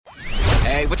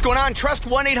Hey, what's going on? Trust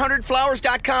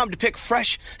 1-800-Flowers.com to pick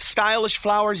fresh, stylish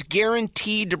flowers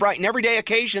guaranteed to brighten everyday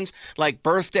occasions like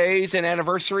birthdays and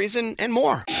anniversaries and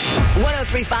more.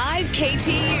 103.5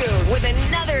 KTU with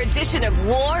another edition of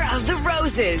War of the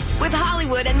Roses with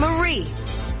Hollywood and Marie.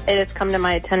 It has come to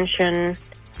my attention,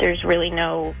 there's really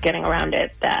no getting around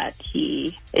it, that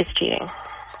he is cheating.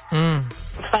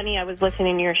 Funny, I was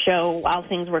listening to your show while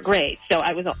things were great. So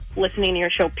I was listening to your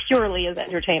show purely as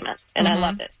entertainment, and I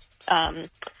loved it.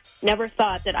 Never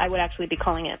thought that I would actually be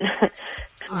calling in.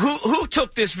 Who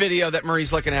took this video that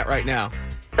Marie's looking at right now?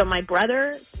 So my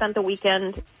brother spent the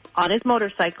weekend on his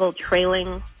motorcycle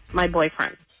trailing my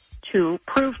boyfriend to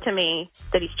prove to me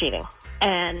that he's cheating.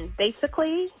 And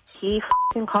basically, he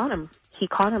f***ing caught him. He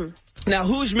caught him. Now,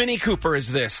 whose Mini Cooper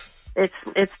is this?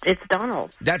 It's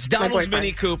Donald. That's Donald's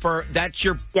Mini Cooper. That's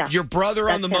your brother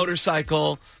on the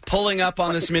motorcycle pulling up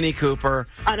on this Mini Cooper.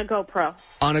 On a GoPro.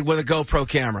 With a GoPro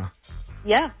camera.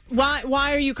 Yeah.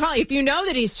 Why are you calling? If you know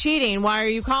that he's cheating, why are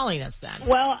you calling us then?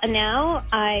 Well, now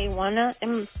I want to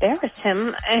embarrass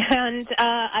him, and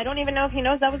I don't even know if he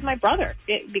knows that was my brother,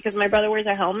 because my brother wears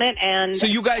a helmet. And so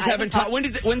you guys haven't talked. When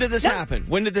did this happen?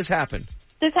 When did this happen?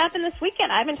 This happened this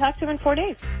weekend. I haven't talked to him in 4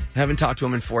 days. Haven't talked to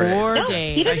him in 4 days. 4 No,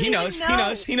 days. he knows.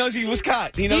 He knows he was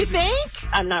caught. He Do knows. you think?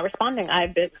 I'm not responding.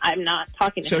 I'm not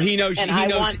talking to him. So he knows. And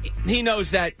He knows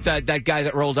that guy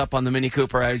that rolled up on the Mini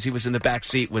Cooper as he was in the back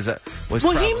seat was. Well,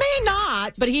 probably. he may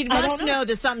not, but he must know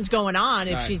that something's going on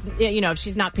if Right. if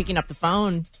she's not picking up the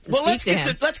phone to Well, speak to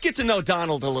him. let's get to know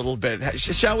Donald a little bit,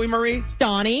 shall we, Marie?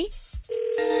 Donnie.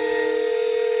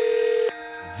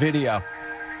 Video.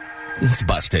 He's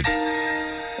busted.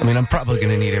 I mean, I'm probably going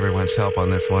to need everyone's help on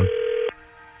this one.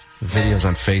 The video's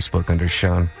on Facebook under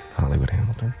Sean Hollywood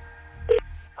Hamilton.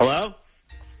 Hello?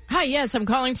 Hi, yes, I'm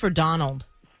calling for Donald.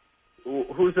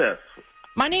 Who's this?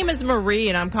 My name is Marie,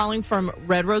 and I'm calling from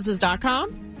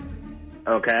redroses.com.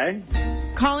 Okay.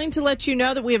 Calling to let you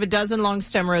know that we have a dozen long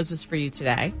stem roses for you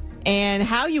today. And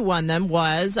how you won them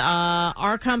was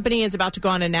our company is about to go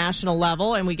on a national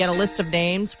level, and we get a list of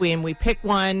names. We pick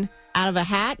one out of a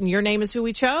hat, and your name is who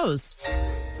we chose.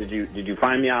 Did you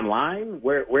find me online?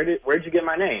 Where'd you get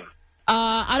my name?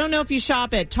 I don't know if you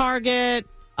shop at Target,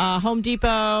 Home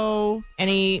Depot,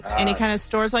 any kind of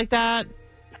stores like that.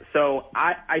 So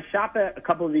I shop at a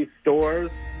couple of these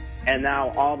stores, and now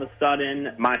all of a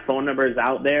sudden my phone number is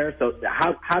out there. So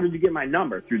how did you get my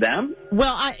number? Through them?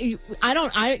 Well, I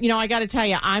got to tell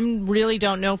you, I really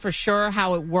don't know for sure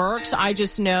how it works. I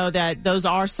just know that those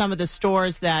are some of the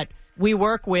stores that we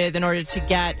work with in order to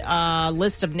get a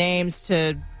list of names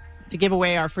to give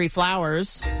away our free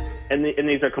flowers. And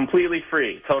these are completely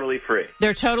free, totally free.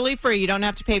 They're totally free. You don't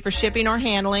have to pay for shipping or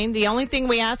handling. The only thing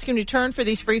we ask in return for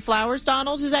these free flowers,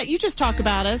 Donald, is that you just talk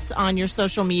about us on your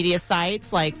social media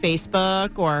sites like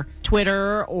Facebook or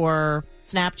Twitter or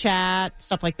Snapchat,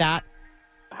 stuff like that.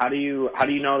 How do you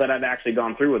know that I've actually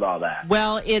gone through with all that?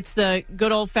 Well, it's the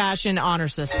good old-fashioned honor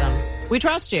system. We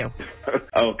trust you.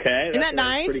 Okay. Isn't that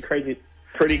nice?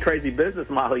 Pretty crazy business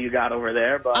model you got over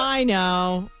there. But I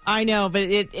know, but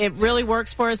it really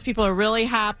works for us. People are really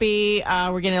happy.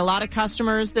 We're getting a lot of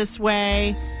customers this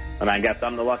way. And I guess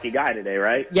I'm the lucky guy today,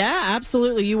 right? Yeah,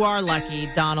 absolutely. You are lucky,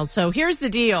 Donald. So here's the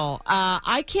deal.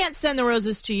 I can't send the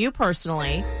roses to you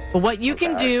personally, but what you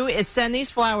can do is send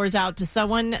these flowers out to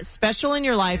someone special in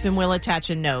your life, and we'll attach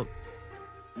a note.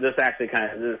 This actually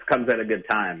this comes at a good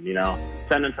time,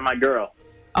 Send it to my girl.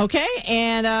 Okay,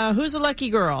 and who's the lucky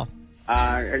girl?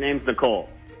 Her name's Nicole.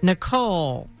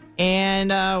 Nicole.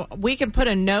 And we can put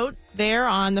a note there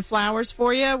on the flowers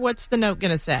for you. What's the note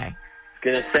going to say? It's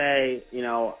going to say,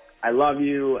 I love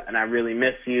you and I really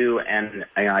miss you, and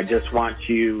I just want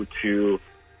you to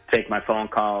take my phone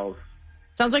calls.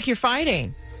 Sounds like you're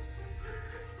fighting.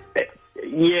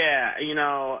 Yeah,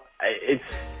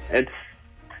 it's...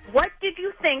 What did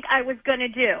you think I was going to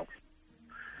do?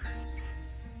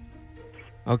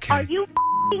 Okay. Are you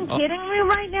kidding me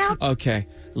right now? Okay.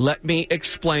 Let me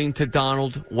explain to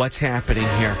Donald what's happening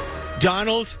here.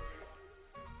 Donald?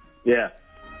 Yeah.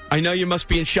 I know you must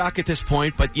be in shock at this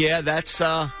point, but yeah, that's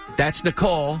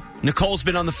Nicole. Nicole's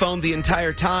been on the phone the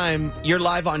entire time. You're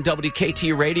live on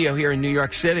WKT Radio here in New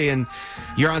York City, and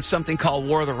you're on something called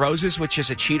War of the Roses, which is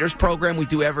a cheaters program we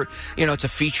do it's a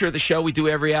feature of the show we do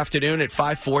every afternoon at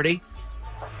 5:40.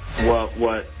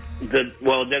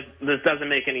 This doesn't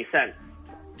make any sense.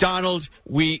 Donald,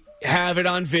 we have it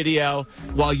on video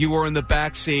while you were in the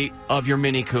back seat of your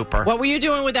Mini Cooper. What were you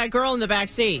doing with that girl in the back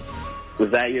seat? Was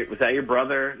that your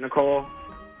brother, Nicole?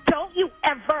 Don't you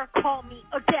ever call me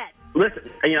again.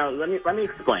 Listen, let me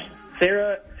explain.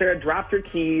 Sarah dropped her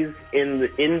keys in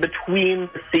between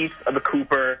the seats of the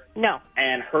Cooper. No.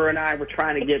 And her and I were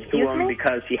trying to get to Excuse him me?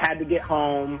 because she had to get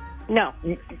home. No.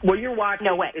 Well, you're watching.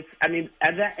 No way.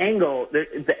 At that angle,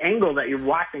 the angle that you're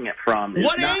watching it from.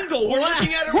 What angle? We're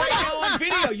looking at it right now on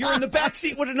video. You're in the back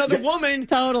seat with another woman.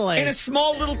 Totally. In a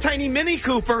small little tiny Mini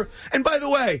Cooper. And by the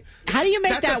way, How do you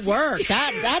make That's that work?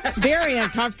 That's very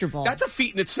uncomfortable. that's a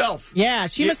feat in itself. Yeah,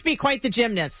 she must be quite the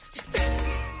gymnast.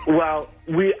 Well,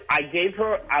 I was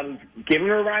giving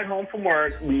her a ride home from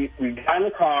work. We got in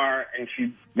the car, and she's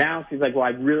like, well, I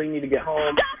really need to get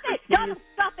home. Stop it! Don't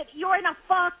stop it! You're in a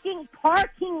fucking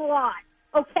parking lot,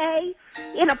 okay?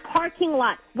 In a parking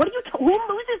lot. What are you? Who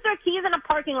loses their keys in a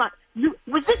parking lot?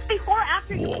 Was this before or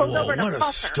after you pulled over in a What a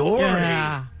buffer? story.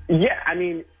 Yeah. Yeah, I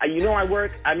mean, I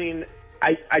work. I mean,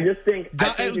 I just think. I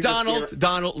think you just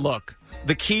Donald, look,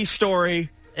 the key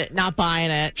story. Not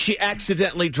buying it. She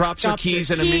accidentally drops her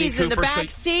keys in a Mini Cooper. In the back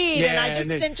seat, and I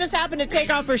just happened to take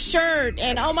off her shirt,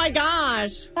 and oh my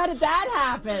gosh, how did that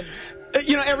happen?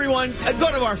 Everyone,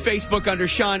 go to our Facebook under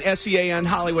Sean, SEAN,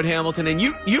 Hollywood Hamilton, and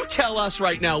you tell us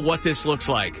right now what this looks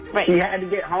like. Right. She had to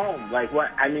get home. Like, what?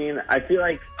 I mean, I feel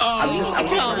like... Come on.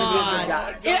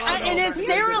 And is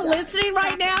Sarah listening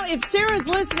right now? If Sarah's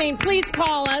listening, please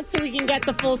call us so we can get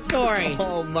the full story.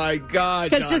 Oh, my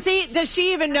God. Because does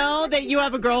she even know that you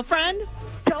have a girlfriend?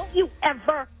 Don't you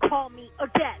ever call me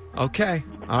again. Okay.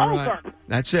 All right.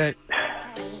 That's it.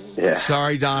 Yeah.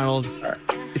 Sorry, Donald.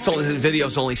 The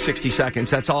video's only 60 seconds.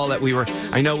 That's all that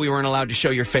I know we weren't allowed to show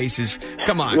your faces.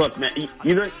 Come on. Look, man,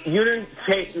 you didn't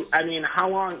take... I mean, how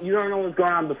long... You don't know what's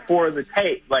going on before the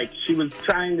tape. Like, she was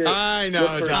trying to... I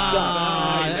know,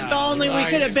 Donald. If only we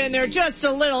could have been there just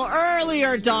a little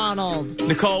earlier, Donald.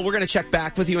 Nicole, we're going to check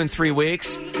back with you in 3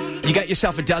 weeks. You got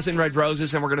yourself a dozen red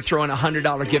roses, and we're going to throw in a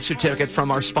 $100 gift certificate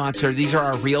from our sponsor. These are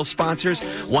our real sponsors,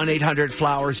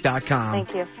 1-800-Flowers.com.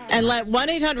 Thank you. And let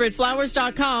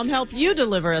 1-800-Flowers.com help you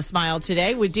deliver a smile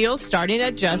today with deals starting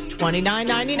at just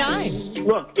 $29.99.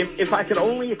 Look, if I could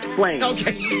only explain...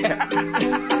 Okay.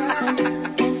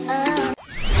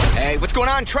 Hey, what's going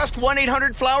on? Trust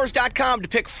 1-800-Flowers.com to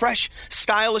pick fresh,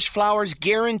 stylish flowers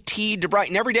guaranteed to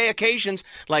brighten everyday occasions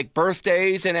like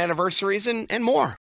birthdays and anniversaries and more.